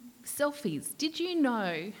selfies. Did you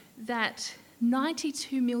know that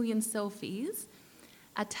 92 million selfies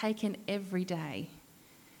are taken every day?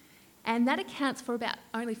 And that accounts for about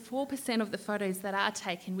only 4% of the photos that are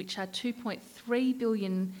taken, which are 2.3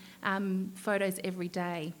 billion photos every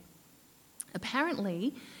day.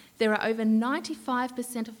 Apparently, there are over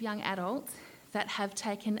 95% of young adults that have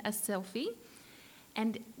taken a selfie,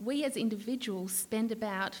 and we as individuals spend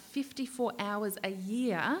about 54 hours a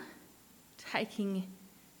year taking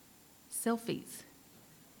selfies.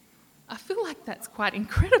 I feel like that's quite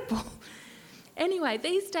incredible. Anyway,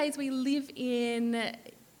 these days we live in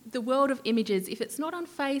the world of images. If it's not on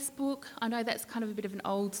Facebook, I know that's kind of a bit of an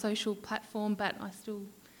old social platform, but I still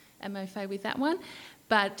am au fait with that one.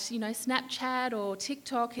 But, you know, Snapchat or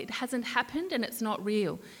TikTok, it hasn't happened and it's not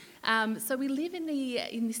real. So we live in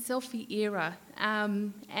the selfie era.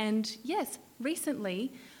 And yes,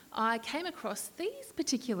 recently I came across these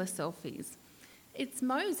particular selfies. It's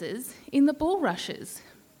Moses in the bulrushes.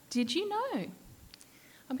 Did you know?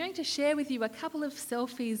 I'm going to share with you a couple of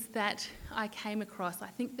selfies that I came across. I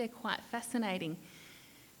think they're quite fascinating.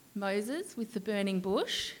 Moses with the burning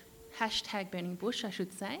bush, hashtag burning bush, I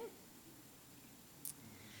should say.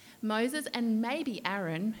 Moses and maybe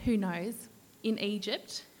Aaron, who knows, in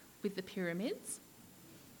Egypt with the pyramids.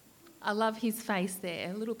 I love his face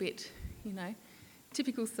there, a little bit, you know,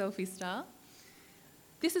 typical selfie style.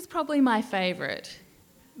 This is probably my favourite.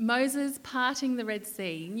 Moses parting the Red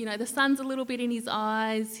Sea. You know, the sun's a little bit in his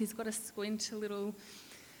eyes, he's got to squint a little.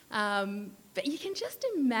 But you can just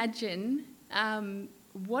imagine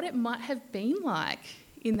what it might have been like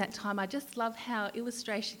in that time. I just love how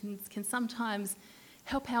illustrations can sometimes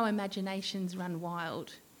help our imaginations run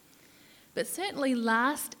wild. But certainly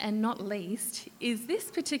last and not least is this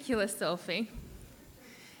particular selfie,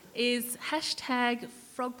 is hashtag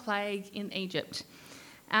frog plague in Egypt.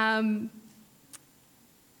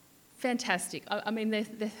 Fantastic. I mean,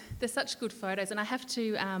 they're such good photos, and I have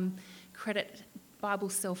to credit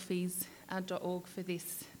BibleSelfies.org for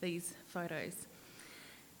these photos.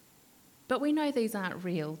 But we know these aren't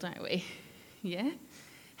real, don't we? Yeah?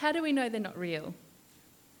 How do we know they're not real?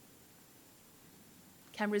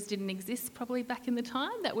 Cameras didn't exist probably back in the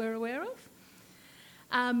time that we're aware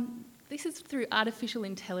of. This is through artificial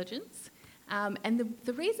intelligence. And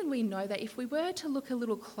the reason we know that, if we were to look a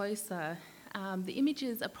little closer, the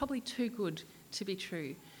images are probably too good to be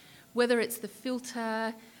true. Whether it's the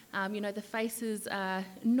filter, you know, the faces are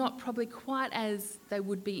not probably quite as they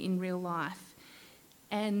would be in real life.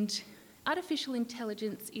 And artificial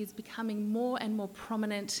intelligence is becoming more and more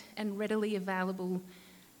prominent and readily available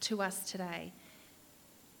to us today.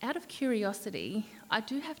 Out of curiosity, I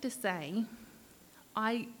do have to say,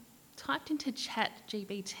 I typed into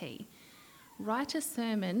ChatGPT, write a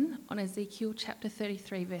sermon on Ezekiel chapter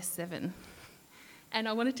 33, verse 7. And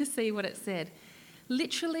I wanted to see what it said.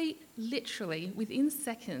 Literally, within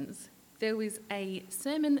seconds, there was a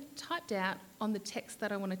sermon typed out on the text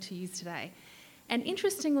that I wanted to use today. And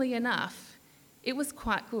interestingly enough, it was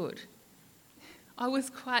quite good. I was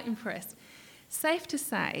quite impressed. Safe to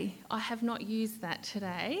say, I have not used that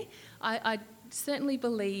today. I certainly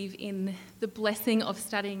believe in the blessing of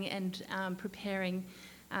studying and preparing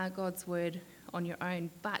God's word on your own,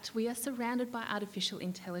 but we are surrounded by artificial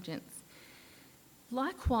intelligence.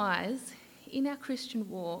 Likewise, in our Christian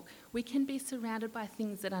walk, we can be surrounded by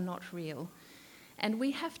things that are not real, and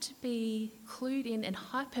we have to be clued in and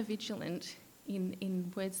hyper-vigilant,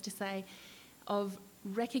 in words to say, of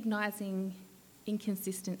recognising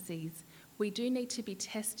inconsistencies. We do need to be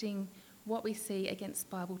testing what we see against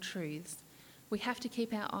Bible truths. We have to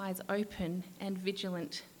keep our eyes open and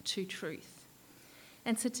vigilant to truth.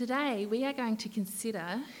 And so today we are going to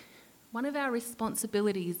consider one of our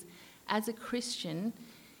responsibilities as a Christian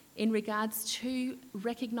in regards to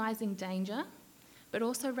recognising danger, but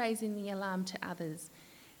also raising the alarm to others.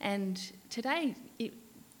 And today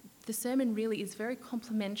the sermon really is very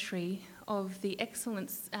complimentary of the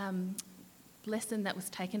excellence lesson that was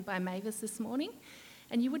taken by Mavis this morning.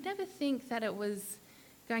 And you would never think that it was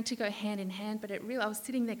going to go hand in hand, but I was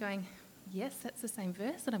sitting there going, yes, that's the same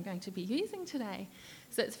verse that I'm going to be using today.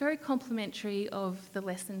 So it's very complimentary of the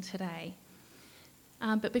lesson today.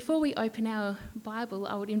 But before we open our Bible,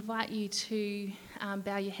 I would invite you to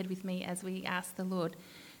bow your head with me as we ask the Lord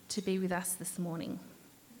to be with us this morning.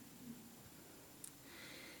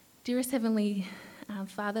 Dearest Heavenly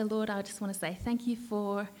Father, Lord, I just want to say thank you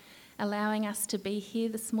for allowing us to be here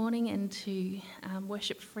this morning and to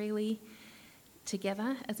worship freely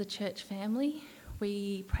together as a church family.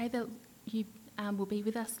 We pray that you will be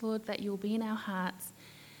with us, Lord, that you will be in our hearts,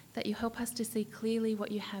 that you help us to see clearly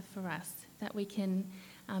what you have for us, that we can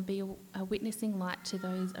be a witnessing light to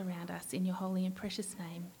those around us. In your holy and precious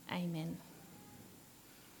name, amen.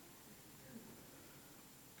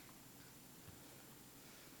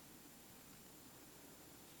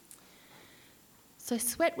 So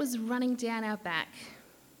sweat was running down our back,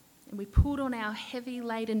 and we pulled on our heavy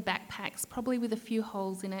laden backpacks, probably with a few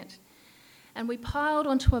holes in it, and we piled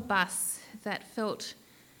onto a bus that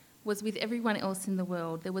was with everyone else in the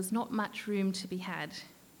world. There was not much room to be had.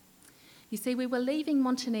 You see, we were leaving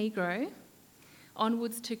Montenegro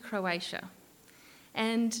onwards to Croatia,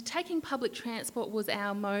 and taking public transport was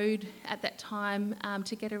our mode at that time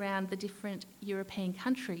to get around the different European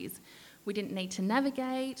countries. We didn't need to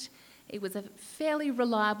navigate. It was a fairly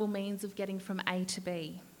reliable means of getting from A to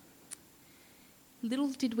B. Little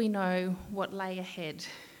did we know what lay ahead.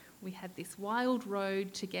 We had this wild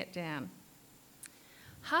road to get down.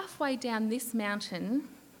 Halfway down this mountain,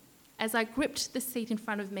 as I gripped the seat in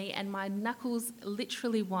front of me and my knuckles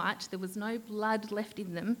literally white, there was no blood left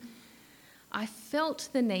in them, I felt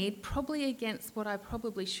the need, probably against what I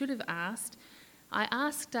probably should have asked, I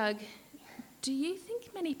asked Doug, "Do you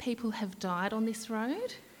think many people have died on this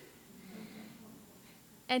road?"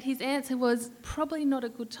 And his answer was, "Probably not a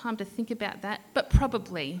good time to think about that, but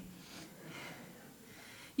probably."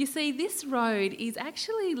 You see, this road is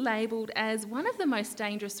actually labelled as one of the most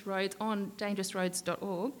dangerous roads on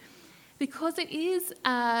dangerousroads.org because it is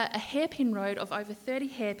a hairpin road of over 30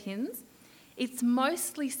 hairpins. It's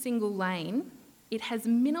mostly single lane. It has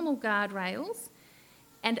minimal guardrails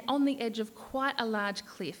and on the edge of quite a large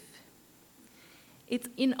cliff. It's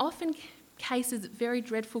in often cases very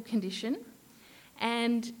dreadful condition.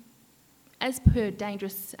 And as per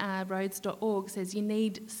dangerousroads.org says, you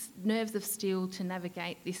need nerves of steel to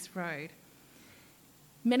navigate this road.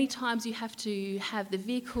 Many times you have to have the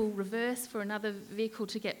vehicle reverse for another vehicle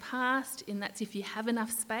to get past, and that's if you have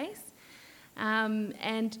enough space.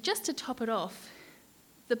 And just to top it off,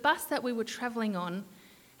 the bus that we were travelling on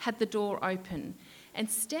had the door open, and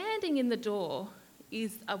standing in the door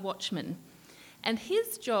is a watchman. And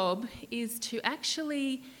his job is to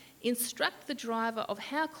actually instruct the driver of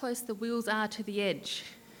how close the wheels are to the edge.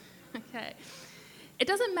 Okay. It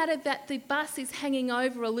doesn't matter that the bus is hanging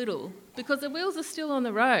over a little because the wheels are still on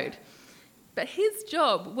the road. But his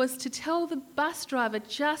job was to tell the bus driver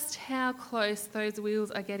just how close those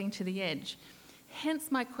wheels are getting to the edge.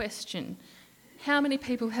 Hence my question, how many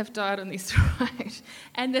people have died on this road?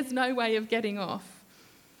 And there's no way of getting off.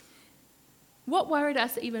 What worried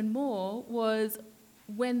us even more was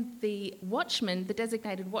when the watchman, the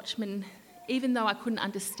designated watchman, even though I couldn't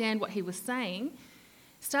understand what he was saying,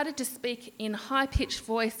 started to speak in high-pitched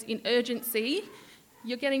voice, in urgency.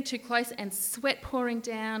 You're getting too close, and sweat pouring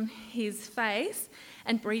down his face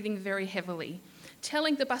and breathing very heavily,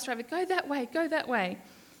 telling the bus driver, "Go that way, go that way."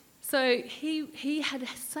 So he had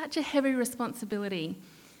such a heavy responsibility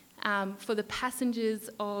for the passengers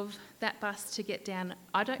of that bus to get down.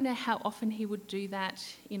 I don't know how often he would do that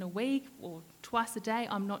in a week or twice a day,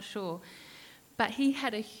 I'm not sure. But he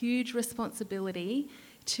had a huge responsibility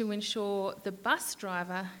to ensure the bus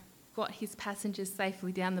driver got his passengers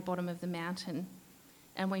safely down the bottom of the mountain,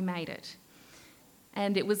 and we made it.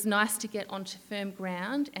 And it was nice to get onto firm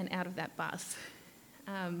ground and out of that bus.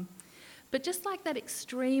 But just like that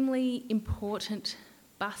extremely important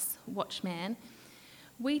bus watchman,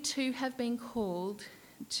 we too have been called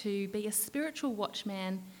to be a spiritual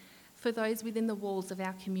watchman for those within the walls of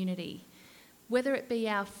our community, whether it be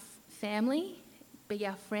our family, be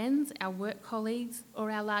our friends, our work colleagues,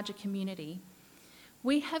 or our larger community.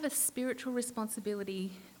 We have a spiritual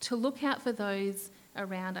responsibility to look out for those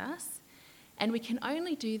around us, and we can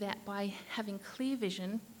only do that by having clear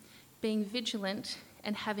vision, being vigilant,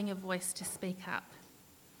 and having a voice to speak up.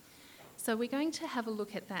 So we're going to have a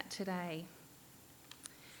look at that today.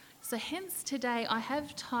 So hence today I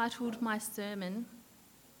have titled my sermon,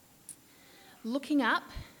 Looking Up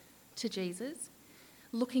to Jesus,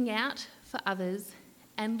 Looking Out for Others,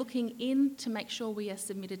 and Looking In to make sure we are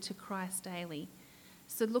submitted to Christ daily.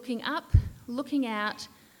 So looking up, looking out,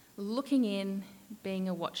 looking in, being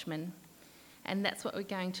a watchman. And that's what we're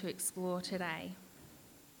going to explore today.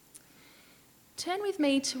 Turn with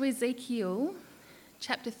me to Ezekiel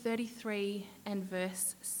chapter 33 and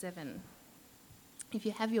verse 7. If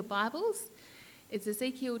you have your Bibles, it's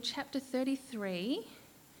Ezekiel chapter 33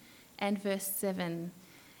 and verse 7.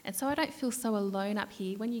 And so I don't feel so alone up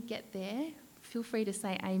here. When you get there, feel free to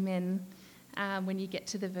say amen when you get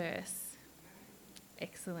to the verse.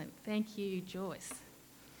 Excellent. Thank you, Joyce.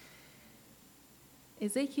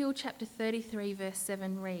 Ezekiel chapter 33 verse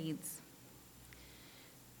 7 reads,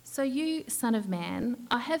 "So you, son of man,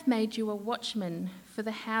 I have made you a watchman for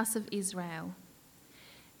the house of Israel.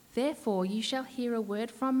 Therefore you shall hear a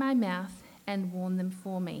word from my mouth and warn them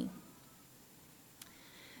for me."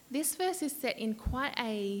 This verse is set in quite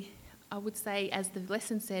a, I would say, as the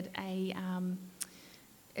lesson said,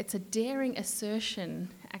 it's a daring assertion.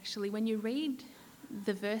 Actually, when you read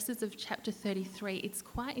the verses of chapter 33, it's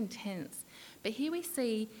quite intense. But here we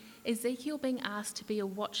see Ezekiel being asked to be a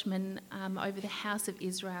watchman over the house of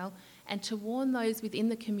Israel and to warn those within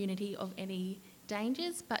the community of any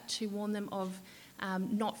dangers, but to warn them of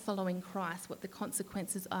not following Christ, what the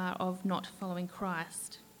consequences are of not following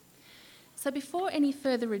Christ. So before any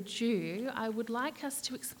further ado, I would like us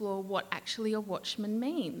to explore what actually a watchman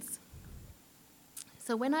means.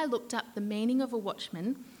 So when I looked up the meaning of a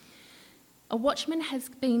watchman has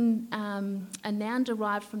been a noun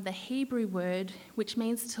derived from the Hebrew word, which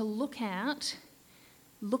means to look out,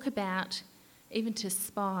 look about, even to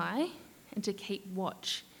spy, and to keep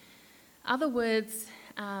watch. Other words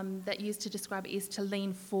that used to describe it is to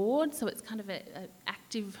lean forward, so it's kind of an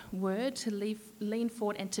active word, to lean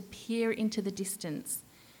forward and to peer into the distance.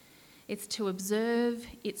 It's to observe,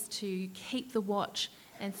 it's to keep the watch,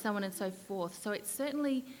 and so on and so forth. So it's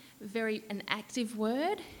certainly very an active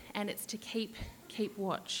word, and it's to keep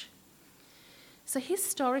watch. So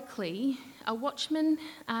historically, a watchman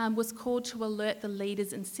was called to alert the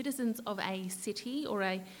leaders and citizens of a city or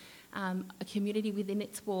a community within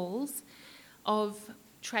its walls of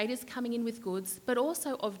traders coming in with goods, but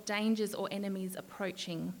also of dangers or enemies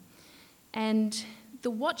approaching. And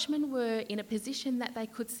the watchmen were in a position that they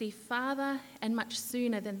could see farther and much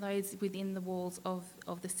sooner than those within the walls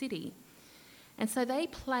of the city. And so they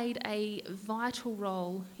played a vital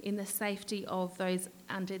role in the safety of those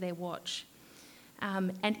under their watch.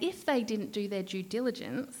 And if they didn't do their due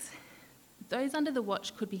diligence, those under the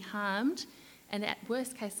watch could be harmed and, at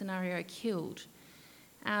worst case scenario, killed.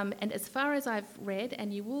 And as far as I've read,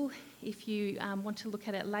 and you will, if you want to look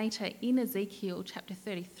at it later, in Ezekiel chapter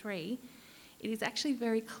 33, it is actually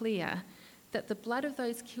very clear that the blood of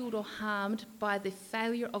those killed or harmed by the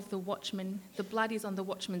failure of the watchman, the blood is on the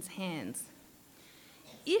watchman's hands.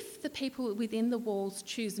 If the people within the walls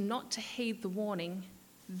choose not to heed the warning,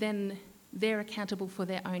 then they're accountable for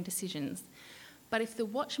their own decisions. But if the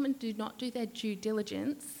watchmen do not do their due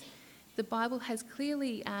diligence, the Bible has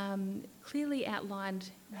clearly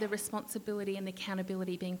outlined the responsibility and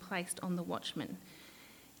accountability being placed on the watchman.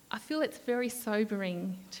 I feel it's very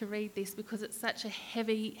sobering to read this because it's such a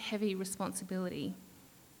heavy, heavy responsibility.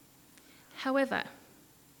 However,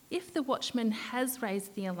 if the watchman has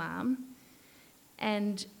raised the alarm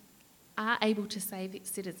and are able to save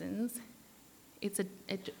its citizens, it's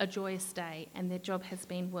a joyous day and their job has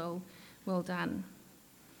been well done.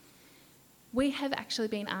 We have actually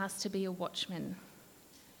been asked to be a watchman.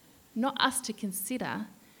 Not us to consider,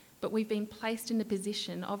 but we've been placed in a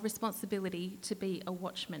position of responsibility to be a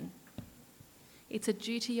watchman. It's a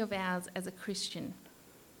duty of ours as a Christian.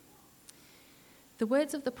 The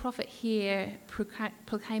words of the prophet here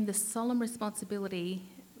proclaim the solemn responsibility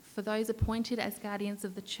for those appointed as guardians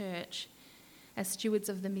of the church, as stewards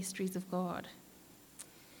of the mysteries of God.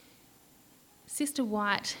 Sister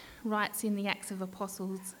White writes in the Acts of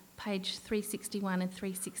Apostles, page 361 and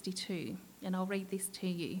 362, and I'll read this to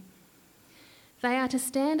you. "They are to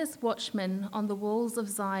stand as watchmen on the walls of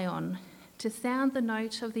Zion, to sound the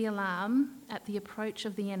note of the alarm at the approach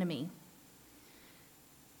of the enemy.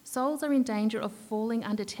 Souls are in danger of falling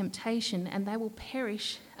under temptation, and they will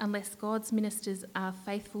perish unless God's ministers are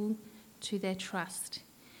faithful to their trust.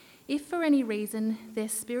 If for any reason their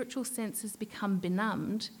spiritual senses become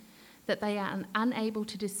benumbed, that they are unable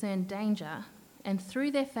to discern danger, and through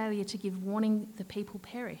their failure to give warning the people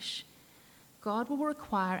perish, God will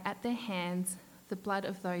require at their hands the blood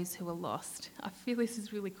of those who are lost." I feel this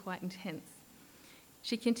is really quite intense.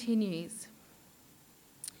 She continues,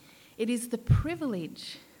 "It is the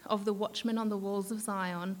privilege of the watchman on the walls of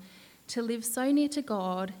Zion to live so near to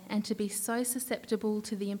God and to be so susceptible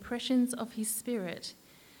to the impressions of his Spirit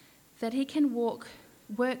that he can work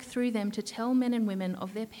through them to tell men and women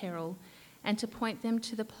of their peril and to point them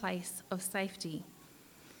to the place of safety.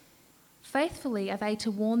 Faithfully are they to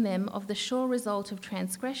warn them of the sure result of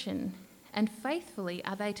transgression, and faithfully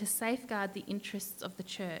are they to safeguard the interests of the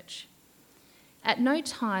church. At no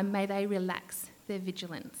time may they relax their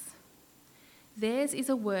vigilance. Theirs is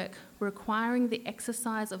a work requiring the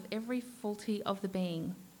exercise of every faculty of the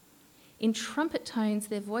being. In trumpet tones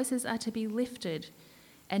their voices are to be lifted,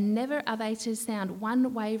 and never are they to sound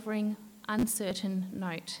one wavering, uncertain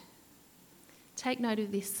note." Take note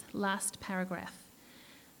of this last paragraph.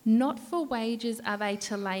 "Not for wages are they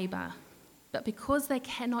to labour, but because they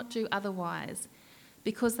cannot do otherwise,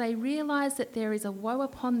 because they realise that there is a woe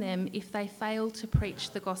upon them if they fail to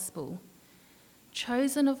preach the gospel.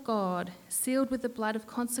 Chosen of God, sealed with the blood of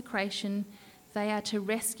consecration, they are to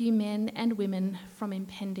rescue men and women from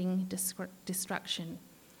impending destruction.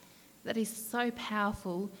 That is so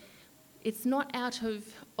powerful. It's not out of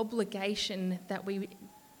obligation that we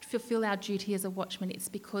fulfil our duty as a watchman. It's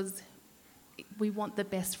because we want the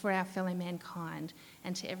best for our fellow mankind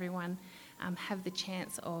and to everyone have the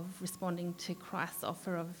chance of responding to Christ's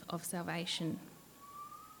offer of salvation.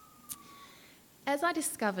 As I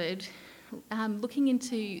discovered, looking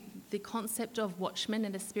into the concept of watchman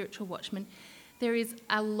and a spiritual watchman, there is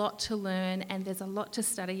a lot to learn and there's a lot to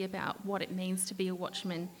study about what it means to be a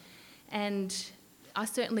watchman. And I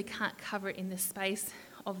certainly can't cover it in the space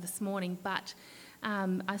of this morning, but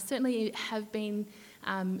I certainly have been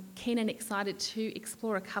keen and excited to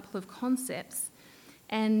explore a couple of concepts.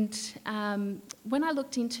 And when I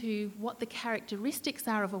looked into what the characteristics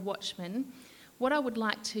are of a watchman, what I would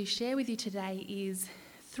like to share with you today is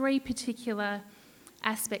 3 particular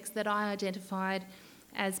aspects that I identified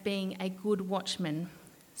as being a good watchman.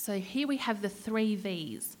 So here we have the 3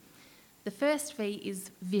 V's. The first V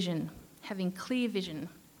is vision, having clear vision.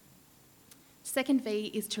 Second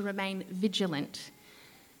V is to remain vigilant.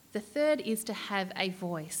 The third is to have a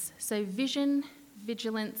voice. So vision,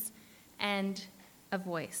 vigilance, and a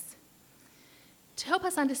voice. To help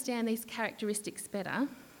us understand these characteristics better,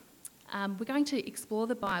 we're going to explore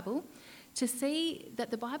the Bible to see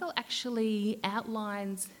that the Bible actually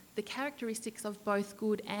outlines the characteristics of both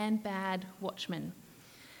good and bad watchmen.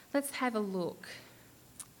 Let's have a look.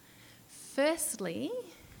 Firstly,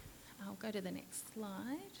 I'll go to the next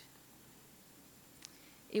slide.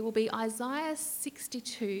 It will be Isaiah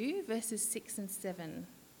 62, verses 6 and 7.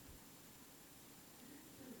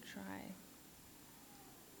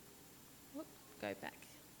 Go back,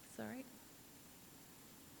 sorry.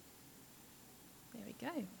 There we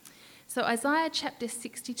go. So Isaiah chapter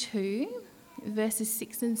 62, verses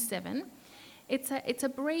 6 and 7. It's a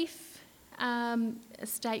brief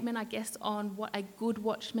statement, I guess, on what a good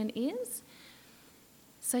watchman is.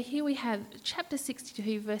 So here we have chapter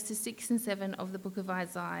 62, verses 6 and 7 of the book of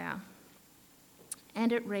Isaiah.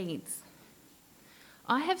 And it reads,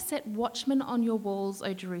 "I have set watchmen on your walls,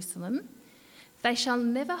 O Jerusalem. They shall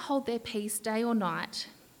never hold their peace day or night.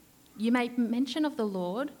 You make mention of the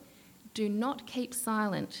Lord. Do not keep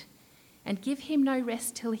silent, and give him no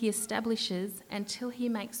rest till he establishes and till he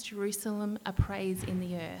makes Jerusalem a praise in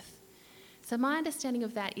the earth." So my understanding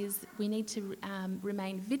of that is we need to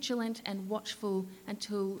remain vigilant and watchful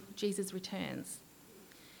until Jesus returns.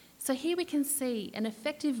 So here we can see an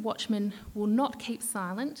effective watchman will not keep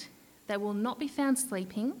silent. They will not be found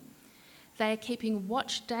sleeping. They are keeping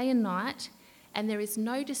watch day and night, and there is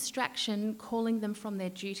no distraction calling them from their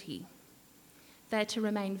duty. They're to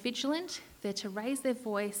remain vigilant, they're to raise their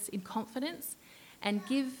voice in confidence and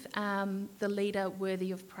give the leader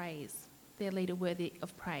worthy of praise, their leader worthy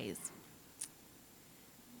of praise.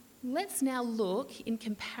 Let's now look in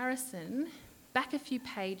comparison back a few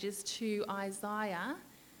pages to Isaiah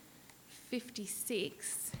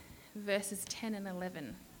 56, verses 10 and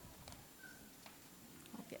 11.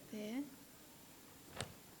 I'll get there.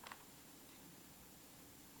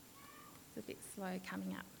 It's a bit slow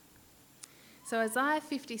coming up. So Isaiah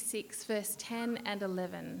 56, verse 10 and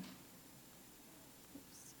 11.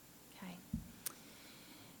 Okay.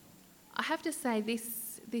 I have to say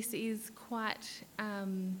this is quite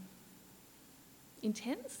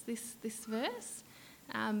intense, this verse,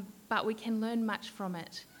 but we can learn much from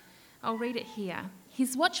it. I'll read it here.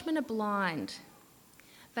 "His watchmen are blind.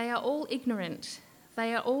 They are all ignorant.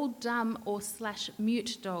 They are all dumb or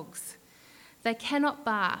 /mute dogs. They cannot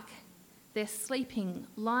bark. They're sleeping,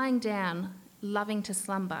 lying down, loving to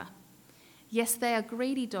slumber. Yes, they are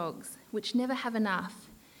greedy dogs, which never have enough,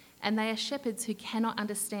 and they are shepherds who cannot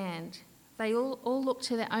understand. They all look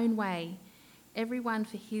to their own way, everyone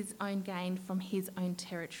for his own gain from his own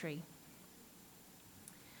territory."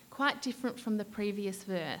 Quite different from the previous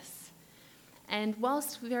verse. And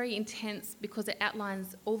whilst very intense because it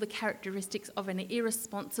outlines all the characteristics of an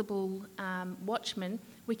irresponsible watchman,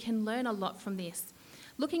 we can learn a lot from this.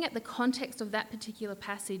 Looking at the context of that particular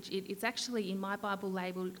passage, it's actually in my Bible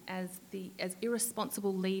labelled as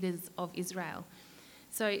irresponsible leaders of Israel.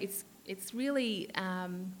 So it's really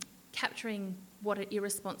capturing what an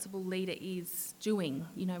irresponsible leader is doing.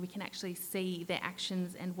 You know, we can actually see their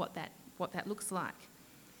actions and what that looks like.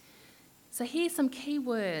 So here's some key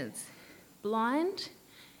words: blind,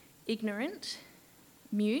 ignorant,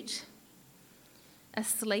 mute,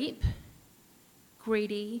 asleep,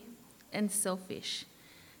 greedy, and selfish.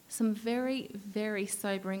 Some very, very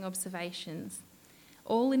sobering observations.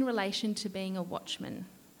 all in relation to being a watchman,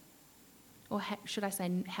 or should I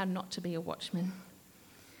say how not to be a watchman.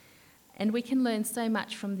 And we can learn so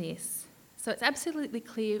much from this. So it's absolutely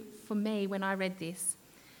clear for me when I read this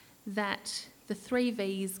that the 3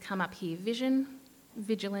 V's come up here: vision,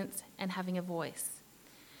 vigilance, and having a voice.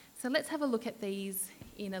 So let's have a look at these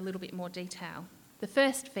in a little bit more detail. The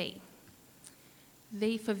first V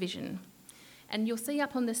for vision. And you'll see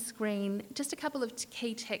up on the screen just a couple of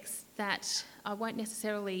key texts that I won't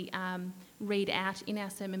necessarily read out in our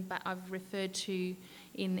sermon, but I've referred to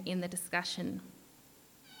in the discussion.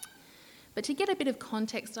 But to get a bit of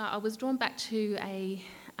context, I was drawn back to a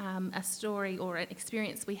story or an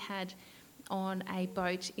experience we had on a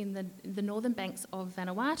boat in the northern banks of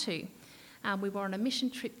Vanuatu. We were on a mission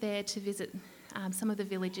trip there to visit some of the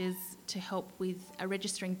villages to help with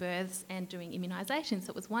registering births and doing immunisations.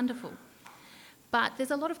 So it was wonderful. But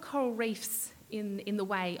there's a lot of coral reefs in the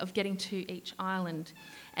way of getting to each island.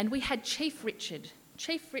 And we had Chief Richard.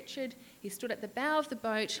 Chief Richard, he stood at the bow of the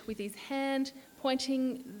boat with his hand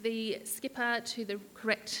pointing the skipper to the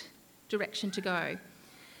correct direction to go.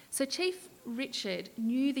 So Chief Richard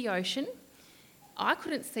knew the ocean. I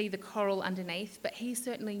couldn't see the coral underneath, but he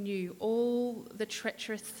certainly knew all the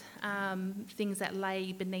treacherous things that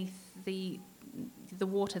lay beneath the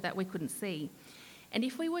water that we couldn't see. And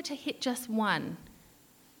if we were to hit just one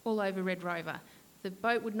all over Red Rover, the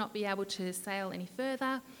boat would not be able to sail any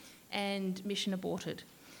further and mission aborted.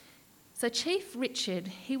 So Chief Richard,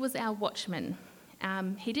 he was our watchman.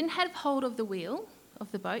 He didn't have hold of the wheel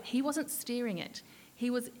of the boat. He wasn't steering it. He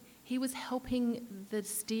was helping the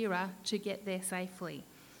steerer to get there safely.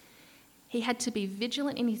 He had to be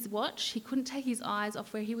vigilant in his watch. He couldn't take his eyes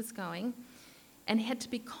off where he was going, and he had to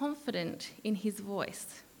be confident in his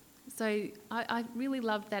voice. So I really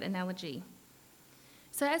loved that analogy.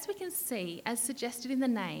 So as we can see, as suggested in the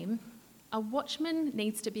name, a watchman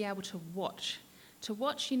needs to be able to watch. To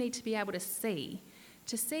watch, you need to be able to see.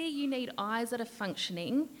 To see, you need eyes that are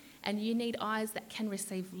functioning, and you need eyes that can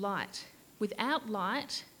receive light. Without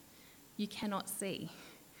light, you cannot see.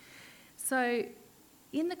 So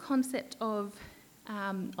in the concept of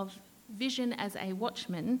vision as a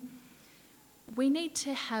watchman, we need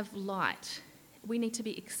to have light. We need to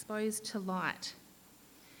be exposed to light.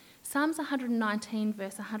 Psalms 119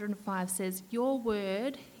 verse 105 says, "Your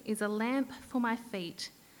word is a lamp for my feet,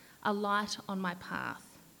 a light on my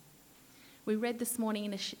path." We read this morning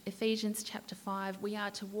in Ephesians chapter 5, we are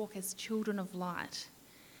to walk as children of light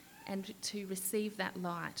and to receive that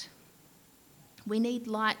light. We need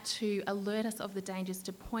light to alert us of the dangers,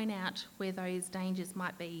 to point out where those dangers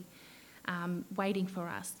might be waiting for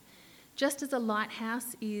us. Just as a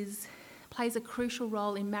lighthouse plays a crucial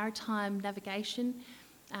role in maritime navigation,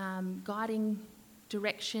 guiding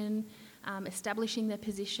direction, establishing their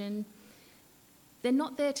position, they're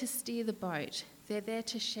not there to steer the boat. They're there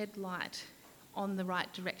to shed light on the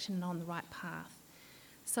right direction and on the right path.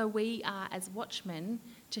 So we are, as watchmen,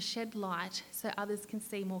 to shed light so others can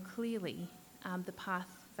see more clearly the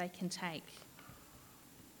path they can take.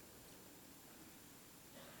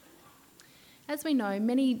 As we know,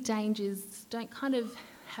 many dangers don't kind of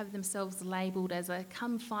have themselves labelled as a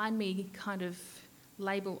come find me kind of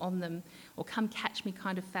label on them, or come catch me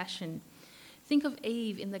kind of fashion. Think of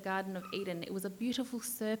Eve in the Garden of Eden. It was a beautiful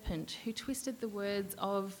serpent who twisted the words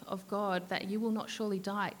of God that you will not surely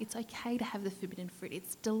die. It's okay to have the forbidden fruit.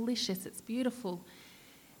 It's delicious. It's beautiful.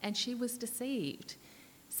 And she was deceived.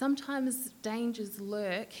 Sometimes dangers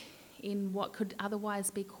lurk in what could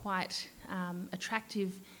otherwise be quite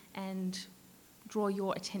attractive and draw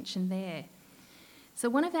your attention there. So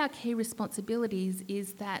one of our key responsibilities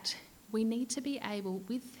is that we need to be able,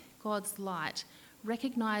 with God's light,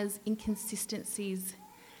 recognise inconsistencies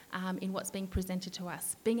in what's being presented to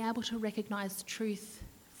us, being able to recognise truth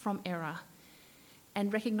from error,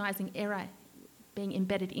 and recognising error being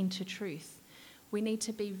embedded into truth. We need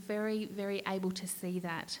to be very, very able to see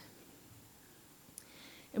that.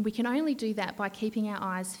 And we can only do that by keeping our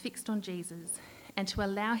eyes fixed on Jesus and to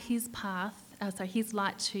allow his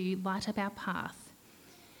light to light up our path.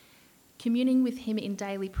 Communing with him in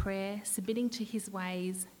daily prayer, submitting to his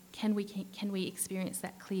ways, can we experience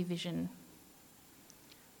that clear vision?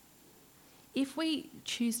 If we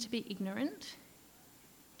choose to be ignorant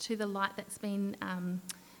to the light that's been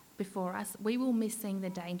before us, we will miss seeing the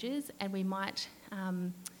dangers, and we might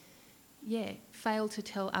fail to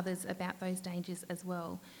tell others about those dangers as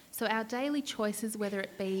well. So our daily choices, whether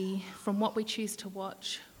it be from what we choose to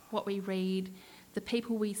watch, what we read, the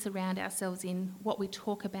people we surround ourselves in, what we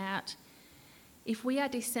talk about, if we are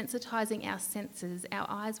desensitising our senses, our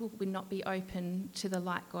eyes will not be open to the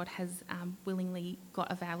light God has willingly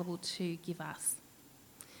got available to give us.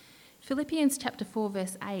 Philippians chapter 4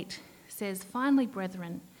 verse 8 says, "Finally,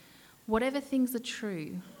 brethren, whatever things are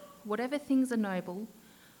true, whatever things are noble,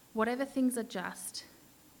 whatever things are just,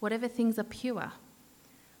 whatever things are pure,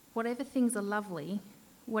 whatever things are lovely,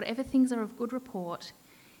 whatever things are of good report,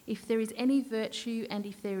 if there is any virtue and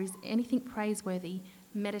if there is anything praiseworthy,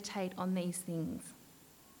 meditate on these things."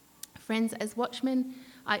 Friends, as watchmen,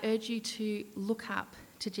 I urge you to look up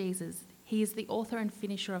to Jesus. He is the author and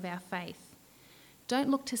finisher of our faith. Don't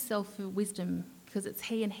look to self for wisdom, because it's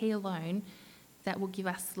he and he alone that will give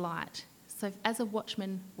us light. So as a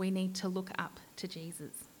watchman, we need to look up to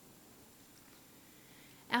Jesus.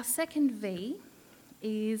 Our second V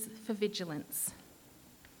is for vigilance.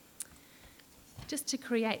 Just to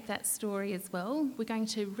create that story as well, we're going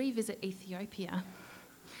to revisit Ethiopia.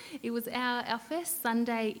 It was our first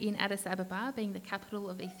Sunday in Addis Ababa, being the capital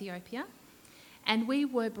of Ethiopia, and we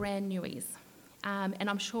were brand newies, and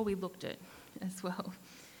I'm sure we looked it as well.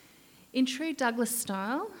 In true Douglas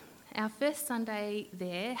style, our first Sunday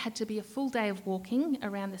there had to be a full day of walking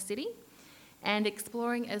around the city and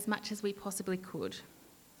exploring as much as we possibly could.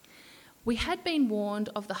 We had been warned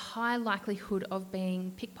of the high likelihood of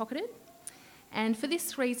being pickpocketed, and for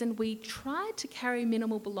this reason we tried to carry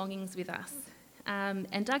minimal belongings with us.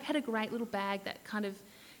 And Doug had a great little bag that kind of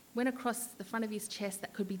went across the front of his chest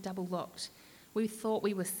that could be double locked. We thought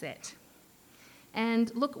we were set.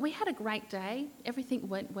 And look, we had a great day, everything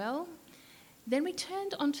went well. Then we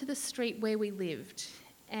turned onto the street where we lived,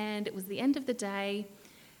 and it was the end of the day.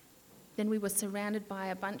 Then we were surrounded by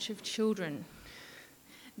a bunch of children.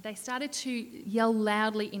 They started to yell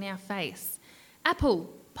loudly in our face,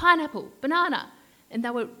 "Apple, pineapple, banana," and they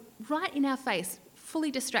were right in our face,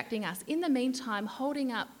 fully distracting us. In the meantime,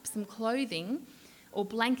 holding up some clothing or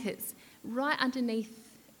blankets right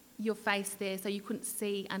underneath your face there so you couldn't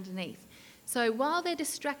see underneath. So while they're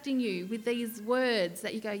distracting you with these words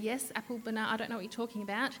that you go, "Yes, apple, banana, I don't know what you're talking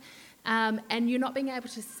about," and you're not being able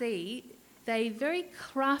to see, they very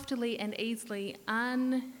craftily and easily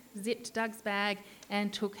unzipped Doug's bag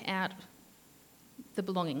and took out the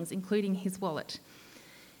belongings, including his wallet.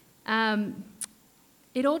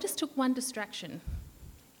 It all just took one distraction.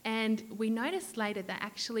 And we noticed later that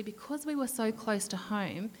actually, because we were so close to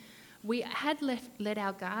home, we had let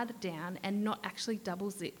our guard down and not actually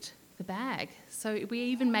double-zipped the bag. So we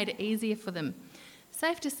even made it easier for them.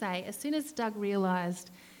 Safe to say, as soon as Doug realised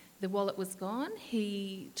the wallet was gone,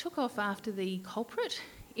 he took off after the culprit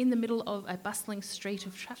in the middle of a bustling street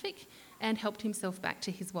of traffic and helped himself back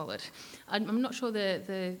to his wallet. I'm not sure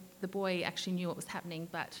the boy actually knew what was happening,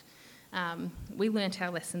 but we learnt our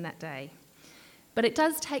lesson that day. But it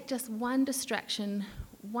does take just one distraction,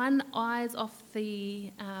 one eyes off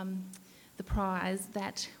the prize,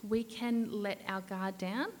 that we can let our guard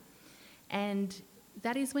down, and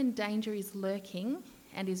that is when danger is lurking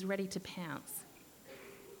and is ready to pounce.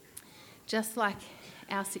 Just like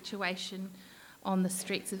our situation on the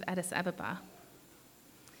streets of Addis Ababa.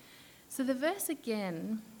 So the verse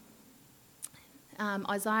again,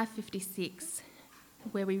 Isaiah 56,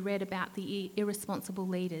 where we read about the irresponsible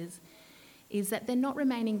leaders, is that they're not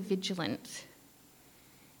remaining vigilant.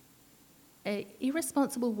 An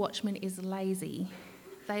irresponsible watchman is lazy.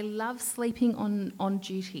 They love sleeping on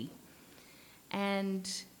duty,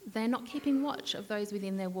 and they're not keeping watch of those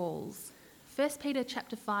within their walls. 1 Peter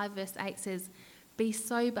chapter 5 verse 8 says, "Be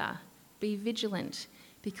sober, be vigilant,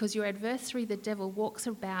 because your adversary the devil walks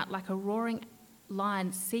about like a roaring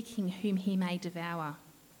lion seeking whom he may devour."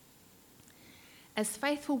 As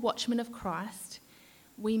faithful watchmen of Christ,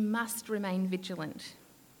 we must remain vigilant.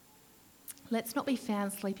 Let's not be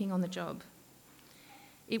found sleeping on the job.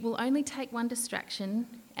 It will only take one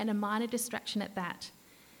distraction, and a minor distraction at that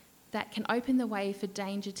can open the way for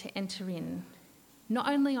danger to enter in, not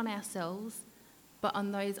only on ourselves, but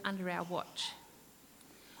on those under our watch.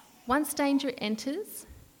 Once danger enters,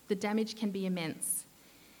 the damage can be immense,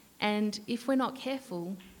 and if we're not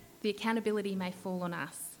careful, the accountability may fall on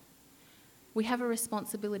us. We have a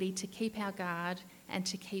responsibility to keep our guard and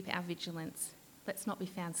to keep our vigilance. Let's not be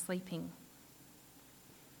found sleeping.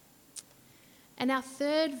 And our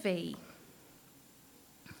third V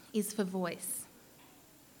is for voice.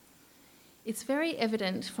 It's very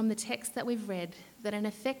evident from the text that we've read that an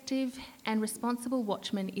effective and responsible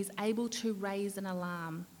watchman is able to raise an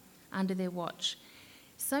alarm under their watch.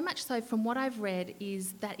 So much so, from what I've read,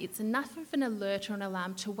 is that it's enough of an alert or an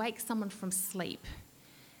alarm to wake someone from sleep.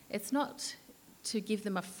 It's not to give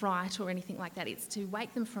them a fright or anything like that, it's to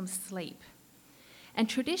wake them from sleep. And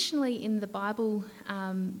traditionally in the Bible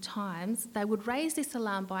times, they would raise this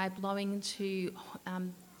alarm by blowing to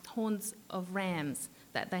horns of rams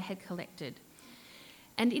that they had collected.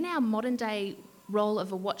 And in our modern day role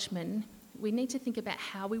of a watchman, we need to think about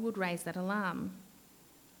how we would raise that alarm.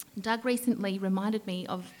 Doug recently reminded me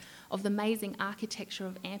of the amazing architecture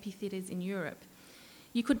of amphitheatres in Europe.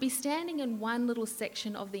 You could be standing in one little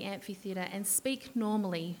section of the amphitheatre and speak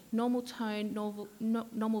normally, normal tone,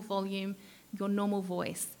 normal volume, your normal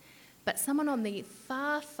voice. But someone on the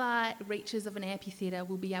far, far reaches of an amphitheatre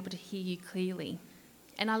will be able to hear you clearly.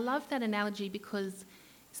 And I love that analogy because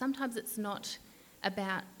sometimes it's not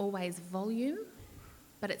about always volume,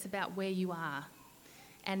 but it's about where you are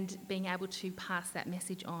and being able to pass that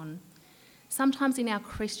message on. Sometimes in our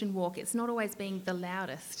Christian walk, it's not always being the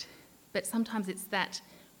loudest, but sometimes it's that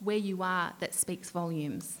where you are that speaks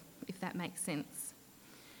volumes, if that makes sense.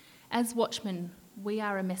 As watchmen, we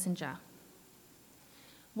are a messenger.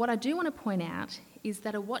 What I do want to point out is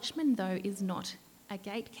that a watchman, though, is not a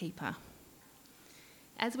gatekeeper.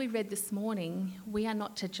 As we read this morning, we are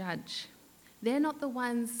not to judge. They're not the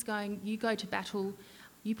ones going, you go to battle,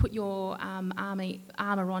 you put your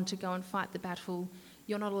armour on to go and fight the battle,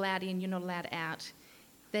 you're not allowed in, you're not allowed out.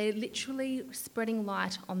 They're literally spreading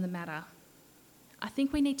light on the matter. I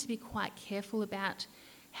think we need to be quite careful about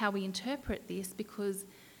how we interpret this because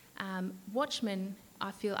watchmen,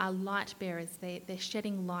 I feel, are light bearers. They're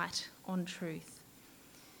shedding light on truth.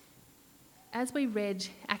 As we read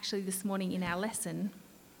actually this morning in our lesson,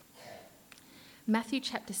 Matthew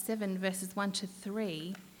chapter 7 verses 1 to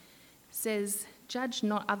 3 says, "Judge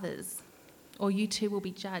not others, or you too will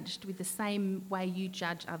be judged with the same way you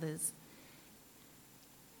judge others."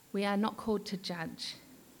 We are not called to judge.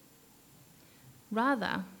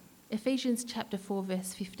 Rather, Ephesians chapter 4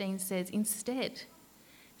 verse 15 says, "Instead,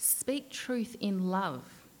 speak truth in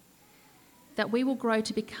love, that we will grow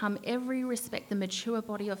to become every respect the mature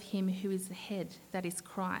body of him who is the head, that is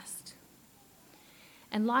Christ."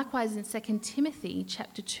 And likewise in 2 Timothy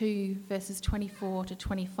chapter 2 verses 24 to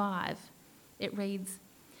 25, it reads,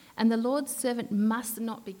 "And the Lord's servant must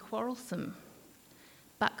not be quarrelsome,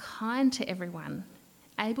 but kind to everyone,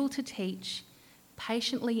 able to teach,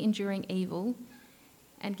 patiently enduring evil,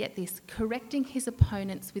 and get this, correcting his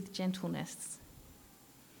opponents with gentleness."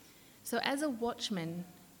 So as a watchman,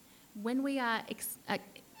 when we are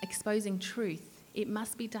exposing truth, it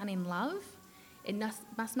must be done in love, it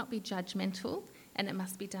must not be judgmental, and it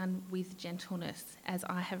must be done with gentleness, as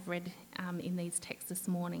I have read in these texts this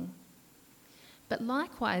morning. But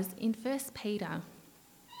likewise, in 1 Peter,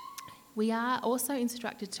 we are also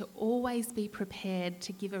instructed to always be prepared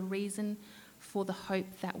to give a reason for the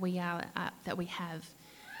hope that we have.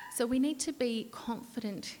 So we need to be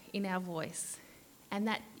confident in our voice, and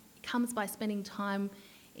that comes by spending time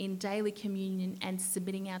in daily communion and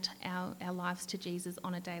submitting our lives to Jesus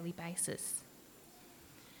on a daily basis.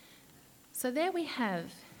 So there we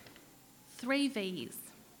have 3 V's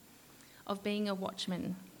of being a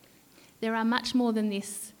watchman. There are much more than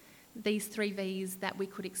these 3 V's that we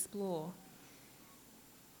could explore.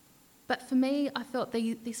 But for me, I felt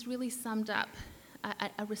this really summed up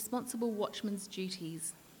a responsible watchman's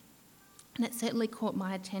duties, and it certainly caught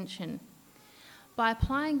my attention. By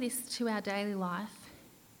applying this to our daily life,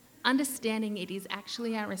 understanding it is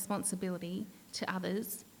actually our responsibility to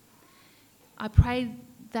others, I pray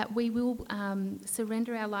that we will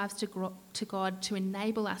surrender our lives to God to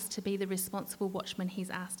enable us to be the responsible watchman he's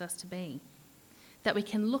asked us to be. That we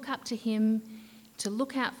can look up to him, to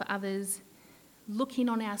look out for others, look in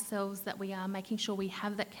on ourselves, that we are making sure we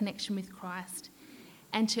have that connection with Christ,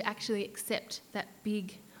 and to actually accept that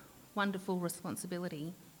big, wonderful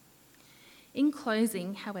responsibility. In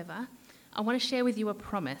closing, however, I want to share with you a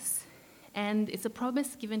promise, and it's a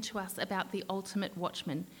promise given to us about the ultimate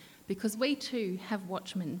watchman, because we too have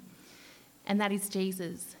watchmen, and that is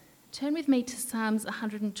Jesus. Turn with me to Psalms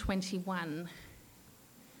 121.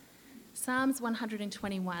 Psalms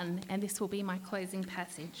 121, and this will be my closing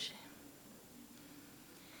passage.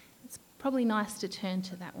 It's probably nice to turn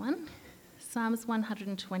to that one. Psalms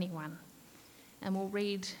 121, and we'll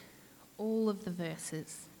read all of the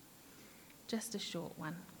verses, just a short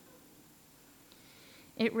one.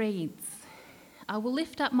 It reads, "I will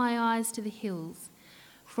lift up my eyes to the hills.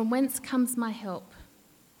 From whence comes my help?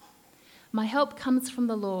 My help comes from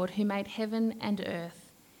the Lord who made heaven and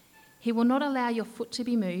earth. He will not allow your foot to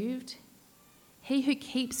be moved. He who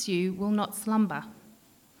keeps you will not slumber.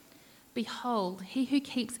 Behold, he who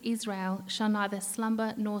keeps Israel shall neither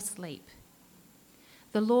slumber nor sleep.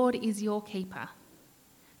 The Lord is your keeper.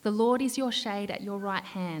 The Lord is your shade at your right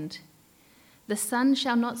hand. The sun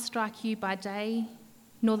shall not strike you by day,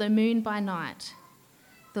 nor the moon by night.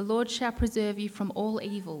 The Lord shall preserve you from all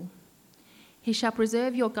evil. He shall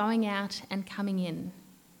preserve your going out and coming in,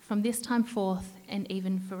 from this time forth and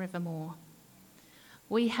even forevermore."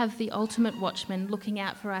 We have the ultimate watchman looking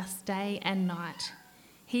out for us day and night.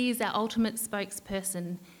 He is our ultimate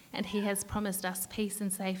spokesperson, and he has promised us peace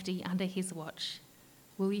and safety under his watch.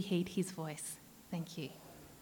 Will you heed his voice? Thank you.